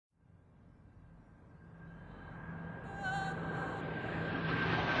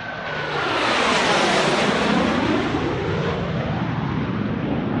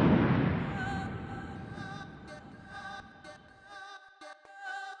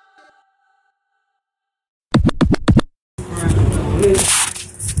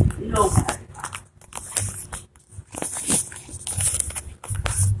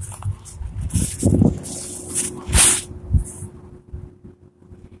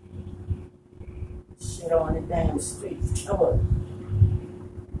shit on the damn streets. I was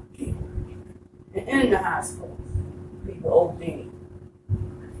people. And in the hospital, people OD.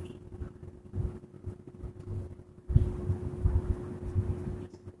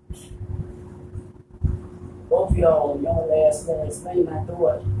 Both of y'all, young last legs, maybe my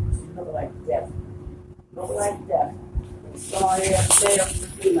daughter, she look like death. Look like death. And sorry ass there,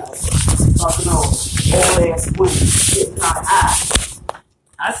 you know, talking on old ass women, getting our eyes.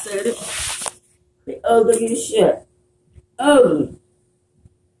 I said it. They ugly as shit. Ugly.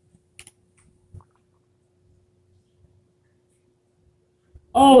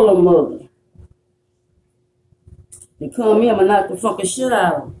 All of them ugly. They come here and knock the fucking shit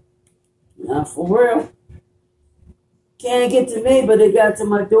out of them. Now, for real. Can't get to me, but they got to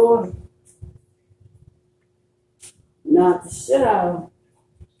my daughter. Knock the shit out of them.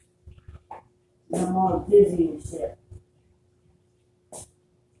 Now I'm all dizzy and shit.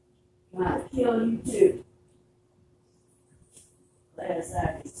 Trying to kill you too. Last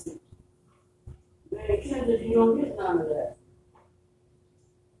I can see. Mary Kendrick, you don't get none of that.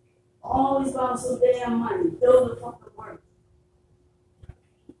 Always about some damn money. Do the fucking work.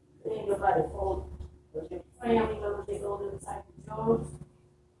 Ain't nobody fault. But your family gonna take all them type of jobs.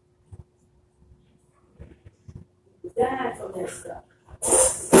 You died from that stuff.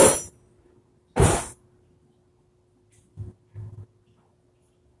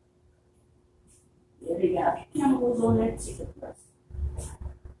 Yeah, they got chemicals on that chicken breast.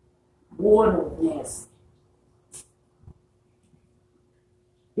 Water nasty.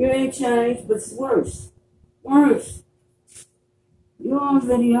 You ain't changed, but it's worse. Worse. You on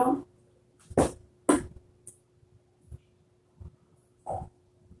video?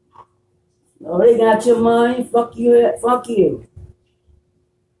 Oh, they got your money. Fuck you. Fuck you.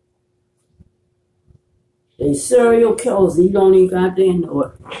 They serial killers. You don't even goddamn know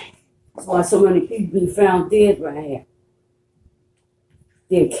it. That's why so many people be found dead right here.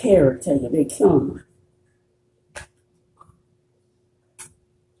 They're caretaker. They kill them.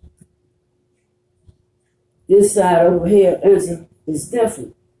 This side over here is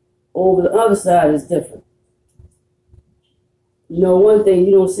different. Over the other side is different. You know, one thing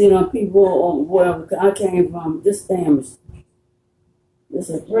you don't see it on people or wherever I came from, this damaged. This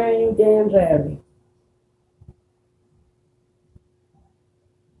is a brand new damn battery.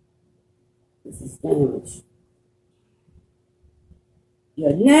 This is damaged.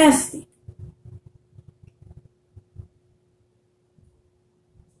 You're nasty.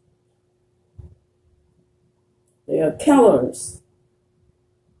 They are killers.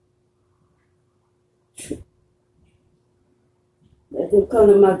 Let them come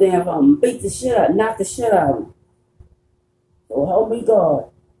to my damn home, beat the shit out, knock the shit out of them. So help me God.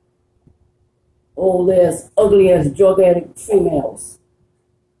 Old ass, ugly ass, drug addict females.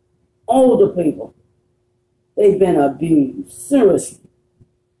 Older people. They've been abused. Seriously.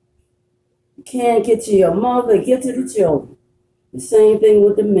 You can't get to your mother, get to the children. The same thing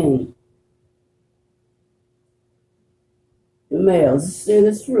with the men. The males, this shit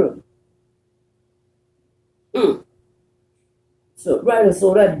is true. So right, I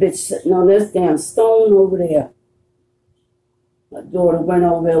saw that bitch sitting on this damn stone over there. My daughter went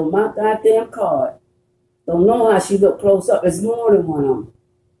over there with my goddamn card. Don't know how she looked close up. It's more than one of them.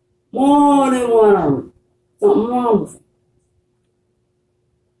 More than one of them. Something wrong with them.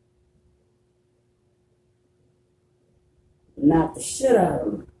 Knock the shit out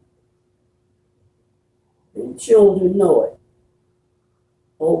of them. And children know it.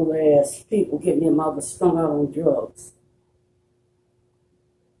 Old ass people getting their mother strung out on drugs.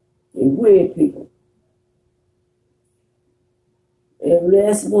 They weird people. Every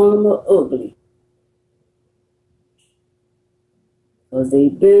last one of them are ugly. Because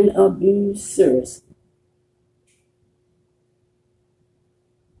they've been abused seriously.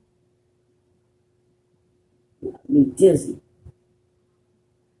 Got me dizzy.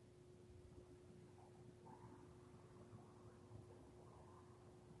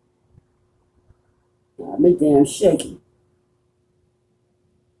 Got me damn shaky.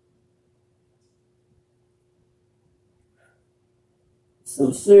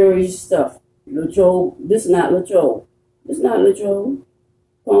 Some serious stuff. Latrobe, this is not Latrobe. This is not Latrobe.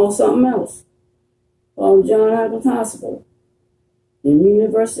 Call something else. Call John Hopkins Hospital in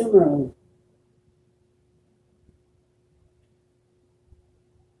University of Maryland.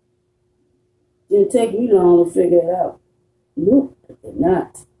 Didn't take me long to figure it out. Nope, it did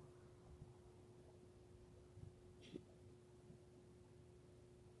not.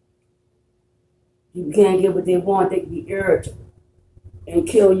 People can't get what they want, they can be irritable and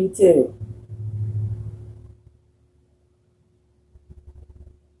kill you too.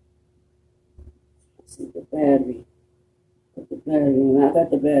 See the battery. Put the battery in. I got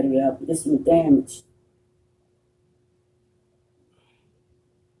the battery out, but this was damaged.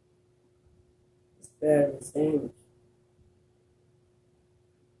 This battery is damaged.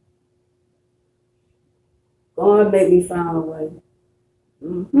 God made me find a way.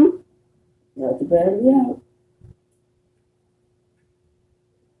 Got the battery out.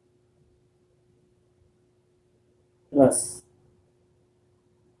 Plus,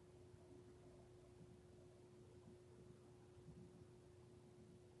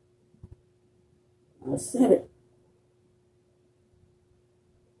 I said it.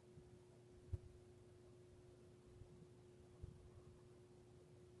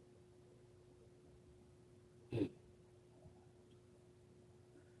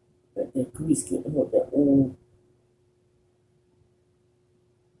 But that grease get hooked that oil.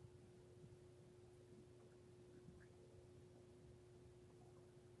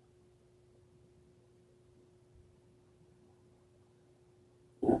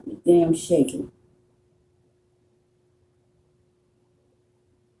 Got me damn shaking.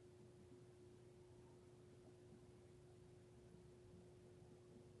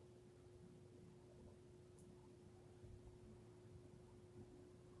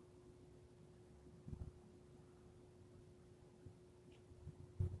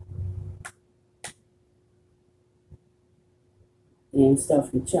 And stuff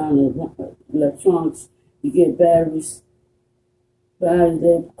from China, electronics. You get batteries. Batteries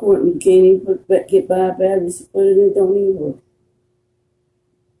that important. You can't even get buy batteries. Put it in, don't even work.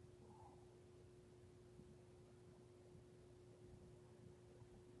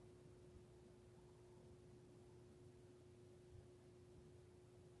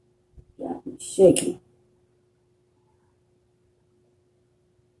 Got me shaking.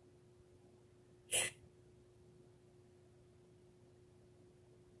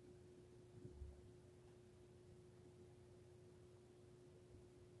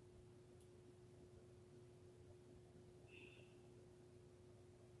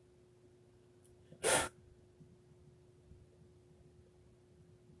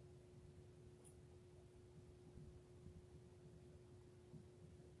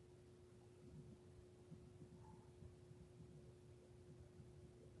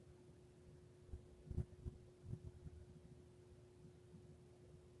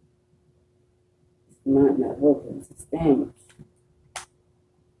 Might not work. It's damaged.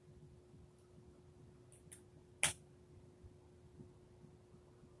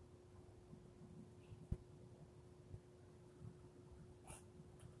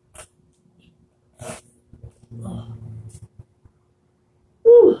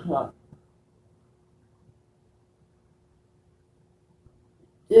 Whew.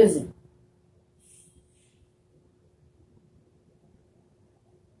 Dizzy.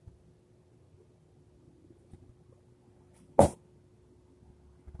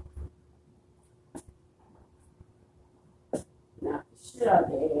 Knock the shit out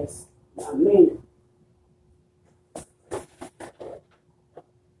the ass. I mean it.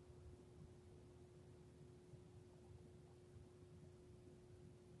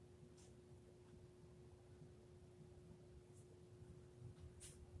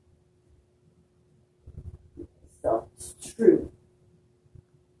 So it's true.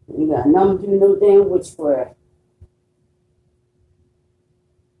 You got nothing to do no damn witchcraft.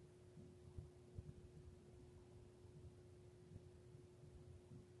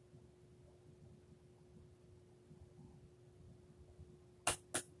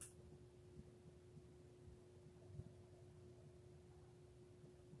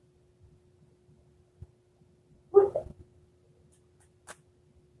 What the?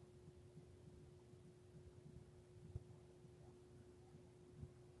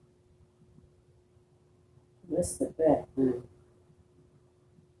 What's the back, man?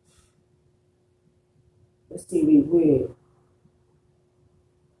 This TV weird.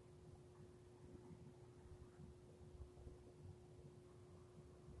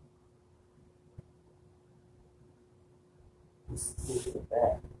 This TV the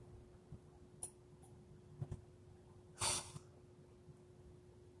back.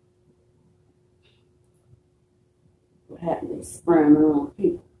 What happened? They spraying on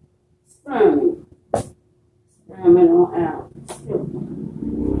people. Spraying. Spraying on out.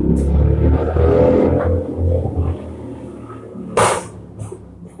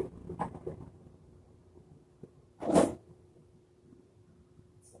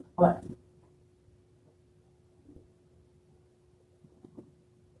 What?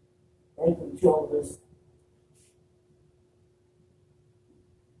 They control this.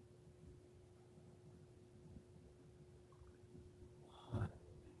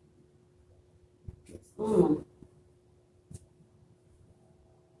 Mm.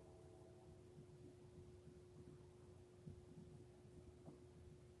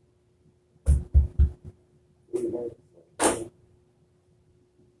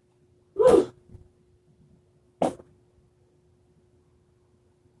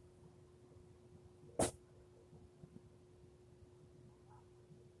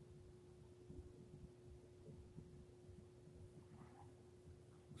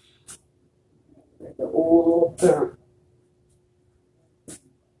 The oil burnt.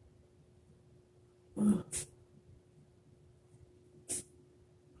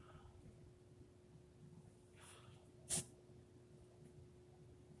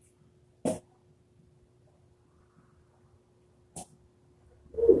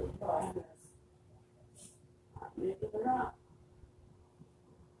 Making it up.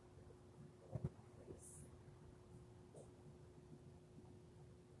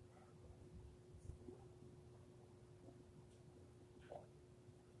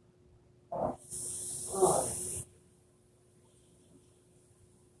 Oh.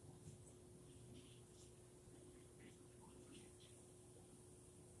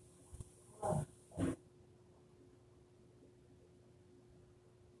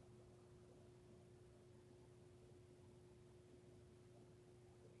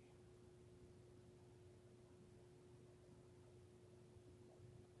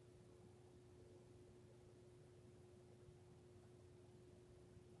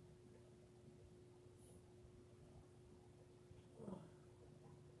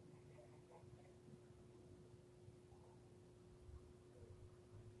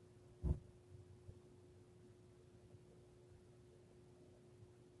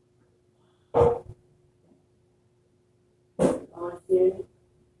 Yeah.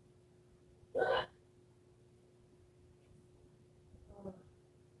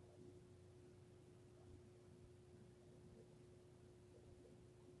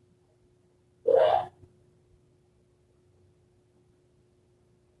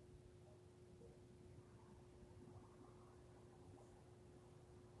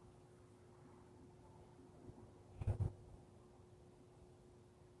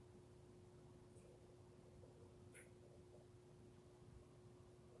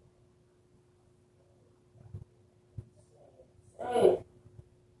 Hey,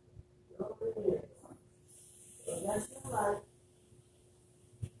 over here. That's your life.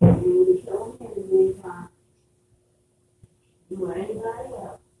 You will show me in the meantime. You or anybody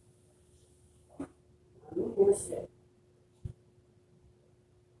else. I mean, your shit.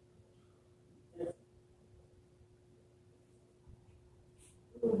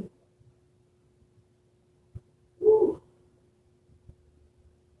 Woo.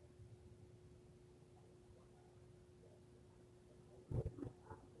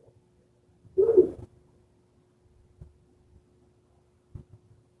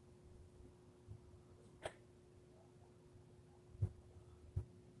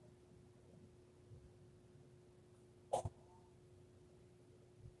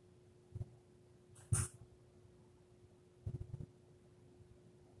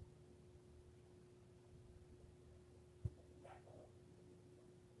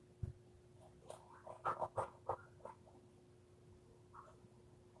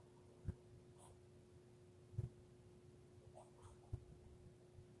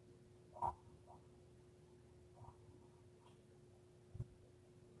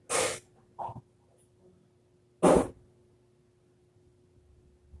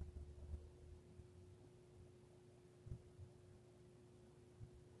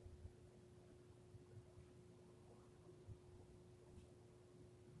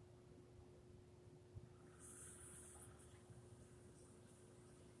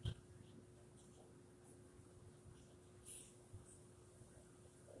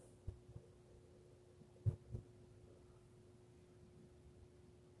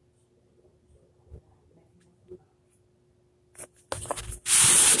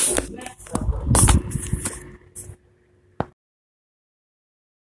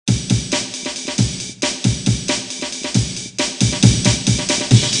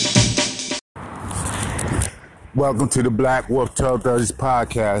 Welcome to the Black Wolf 1230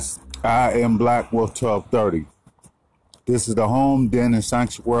 podcast. I am Black Wolf 1230. This is the home, den, and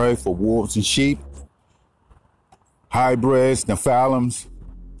sanctuary for wolves and sheep, hybrids, Nephilims,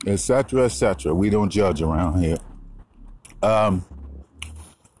 etc., etc. We don't judge around here.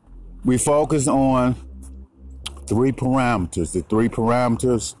 We focus on three parameters. The three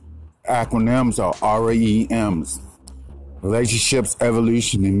parameters acronyms are RAEMs: relationships,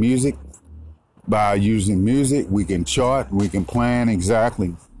 evolution, and music. By using music, we can chart, we can plan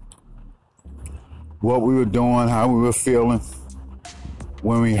exactly what we were doing, how we were feeling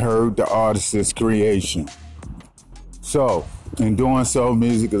when we heard the artist's creation. So, in doing so,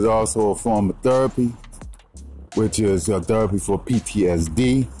 music is also a form of therapy, which is a therapy for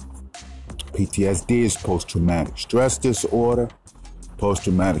PTSD. PTSD is post-traumatic stress disorder.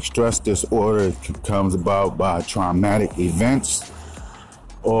 Post-traumatic stress disorder comes about by traumatic events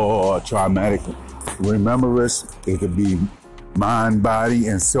or traumatic remembrance. It could be mind, body,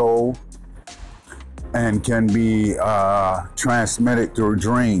 and soul, and can be transmitted through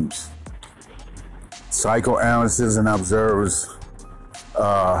dreams. Psychoanalysts and observers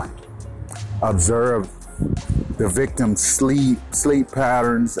observe the victim's sleep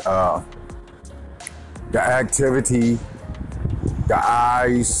patterns, the activity, the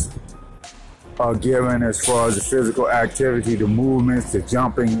eyes are given as far as the physical activity, the movements, the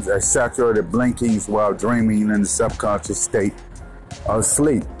jumpings, etc., the blinkings while dreaming in the subconscious state of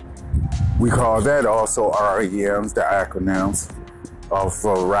sleep. We call that also REMs, the acronyms of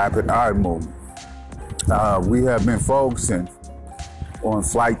rapid eye movement. We have been focusing on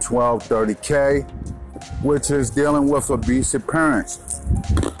Flight 1230K, which is dealing with abusive parents.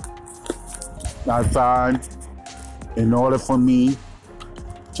 I find in order for me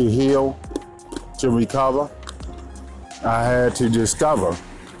to heal, to recover, I had to discover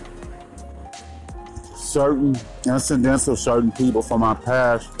certain incidents of certain people from my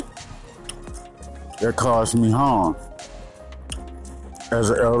past that caused me harm. As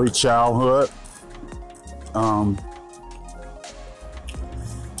an early childhood,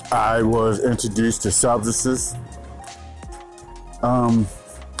 I was introduced to substances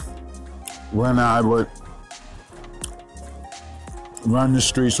when I would run the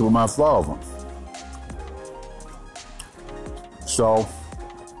streets with my father. So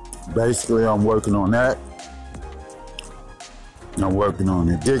basically I'm working on that. I'm working on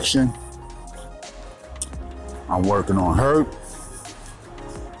addiction. I'm working on hurt.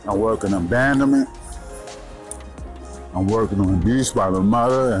 I'm working on abandonment. I'm working on abuse by my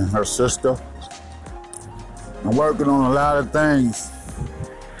mother and her sister. I'm working on a lot of things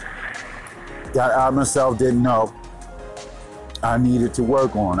that I myself didn't know I needed to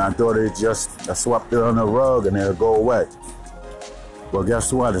work on. I thought I swept it under the rug and it'll go away. Well,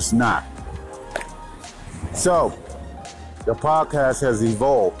 guess what? It's not. So, the podcast has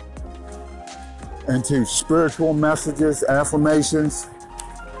evolved into spiritual messages, affirmations,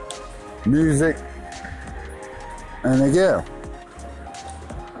 music, and again,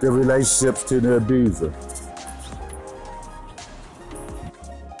 the relationships to the abuser.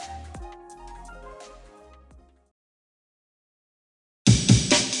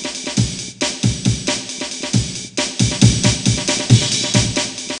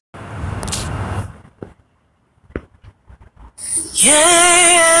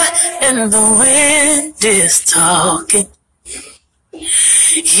 Yeah, and the wind is talking.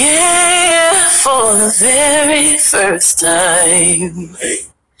 Yeah, for the very first time.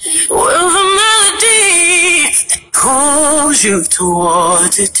 Well, the melody that calls you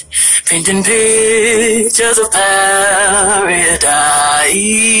towards it, painting pictures of paradise.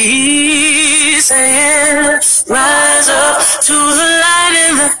 Saying, rise up to the light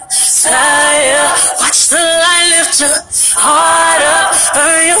in the sky. Watch the light lift your heart up,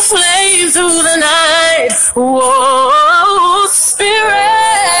 burn your flame through the night. Whoa, spirit.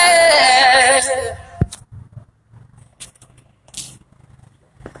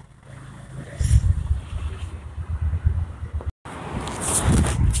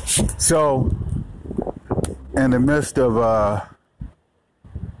 So, in the midst of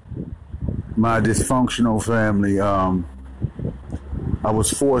my dysfunctional family, I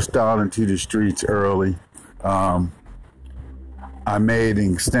was forced out into the streets early. I made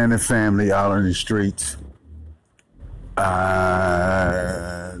an extended family out in the streets.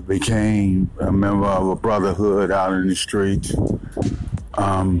 I became a member of a brotherhood out in the streets.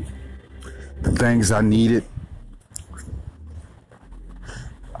 The things I needed,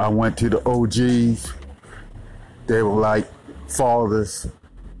 I went to the OGs. They were like fathers,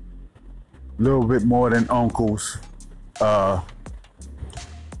 a little bit more than uncles. My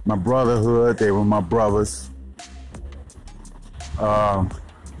brotherhood, they were my brothers.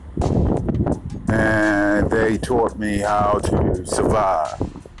 And they taught me how to survive.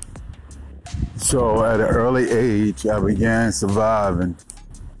 So at an early age, I began surviving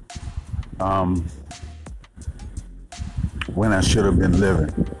when I should have been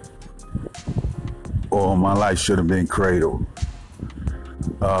living, or my life should have been cradled.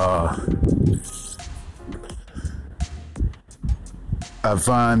 I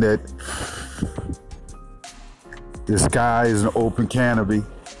find that the sky is an open canopy.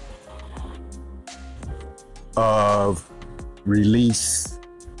 of release,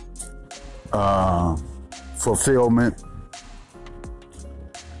 fulfillment,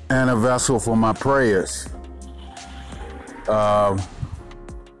 and a vessel for my prayers.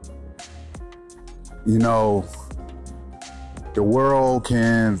 You know, the world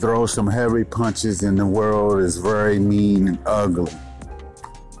can throw some heavy punches, and the world is very mean and ugly.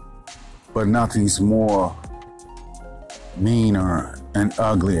 But nothing's more meaner and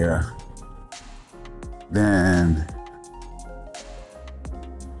uglier than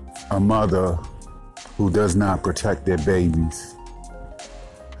a mother who does not protect their babies.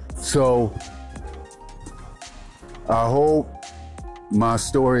 So I hope my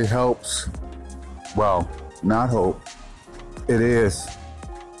story helps. Well, not hope. It is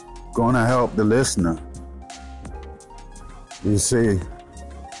going to help the listener. You see,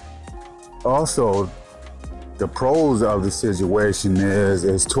 also, the pros of the situation is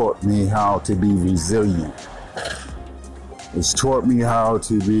it's taught me how to be resilient. It's taught me how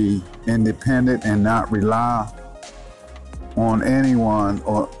to be independent and not rely on anyone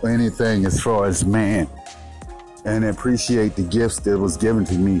or anything as far as man, and appreciate the gifts that was given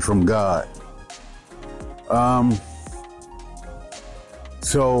to me from God.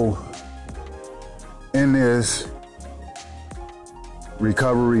 So in this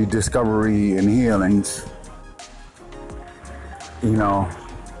recovery, discovery, and healings, you know,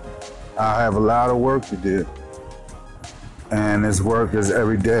 I have a lot of work to do. And this work is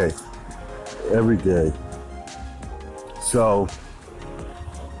every day. So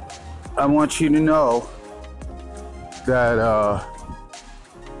I want you to know that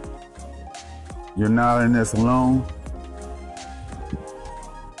you're not in this alone.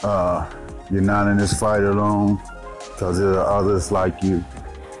 You're not in this fight alone, because there are others like you,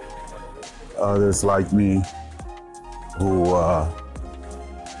 others like me, who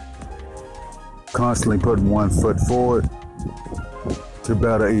constantly putting one foot forward to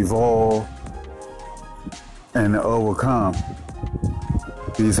better evolve and to overcome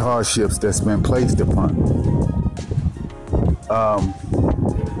these hardships that's been placed upon.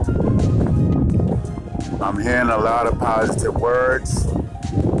 I'm hearing a lot of positive words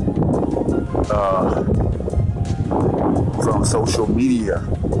from social media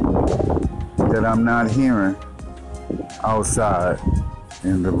that I'm not hearing outside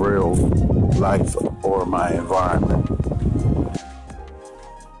in the real life or my environment.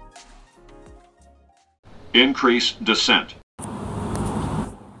 Increase dissent.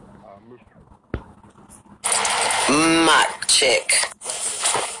 Mic check.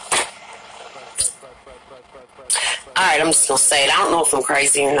 Alright, I'm just gonna say it. I don't know if I'm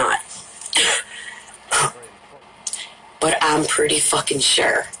crazy or not. But I'm pretty fucking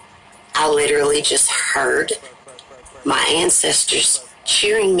sure I literally just heard my ancestors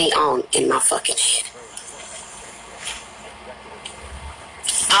cheering me on in my fucking head.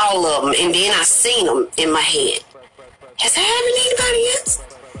 All of them. And then I seen them in my head. Has that happened to anybody else?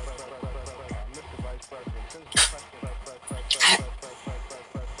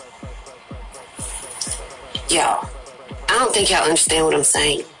 Y'all, I don't think y'all understand what I'm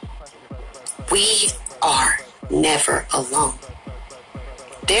saying. We are never alone.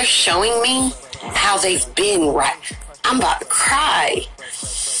 They're showing me how they've been right. I'm about to cry.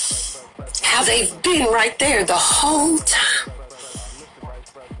 How they've been right there the whole time.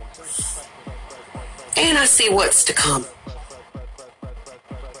 And I see what's to come.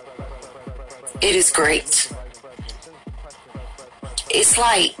 It is great. It's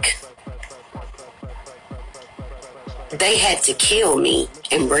like they had to kill me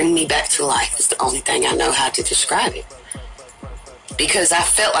and bring me back to life is the only thing I know how to describe it. Because I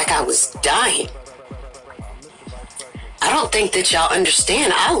felt like I was dying. I don't think that y'all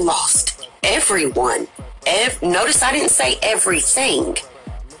understand. I lost everyone. Notice I didn't say everything.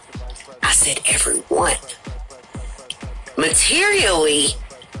 I said everyone. Materially,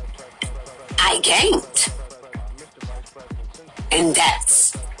 I gained. And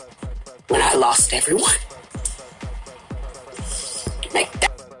that's when I lost everyone. Make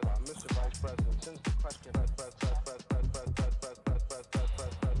that.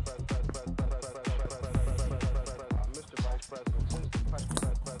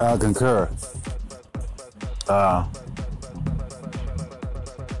 I concur. I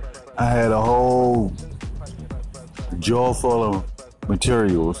had a whole drawer full of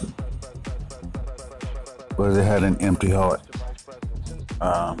materials, but it had an empty heart.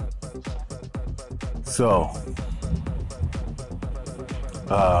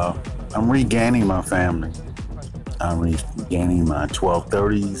 I'm regaining my family. I'm regaining my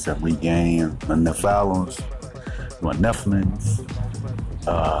 1230s. I'm regaining my Nephilims, my Nephilims,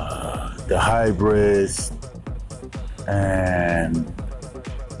 the hybrids, and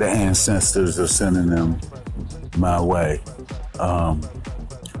the ancestors are sending them my way.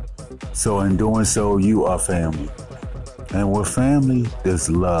 So in doing so, you are family. And with family, there's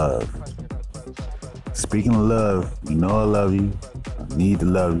love. Speaking of love, you know I love you. I need to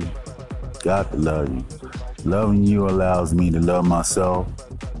love you. Got to love you. Loving you allows me to love myself.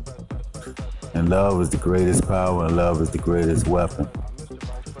 And love is the greatest power, and love is the greatest weapon.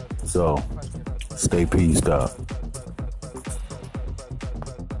 So, stay peaced up.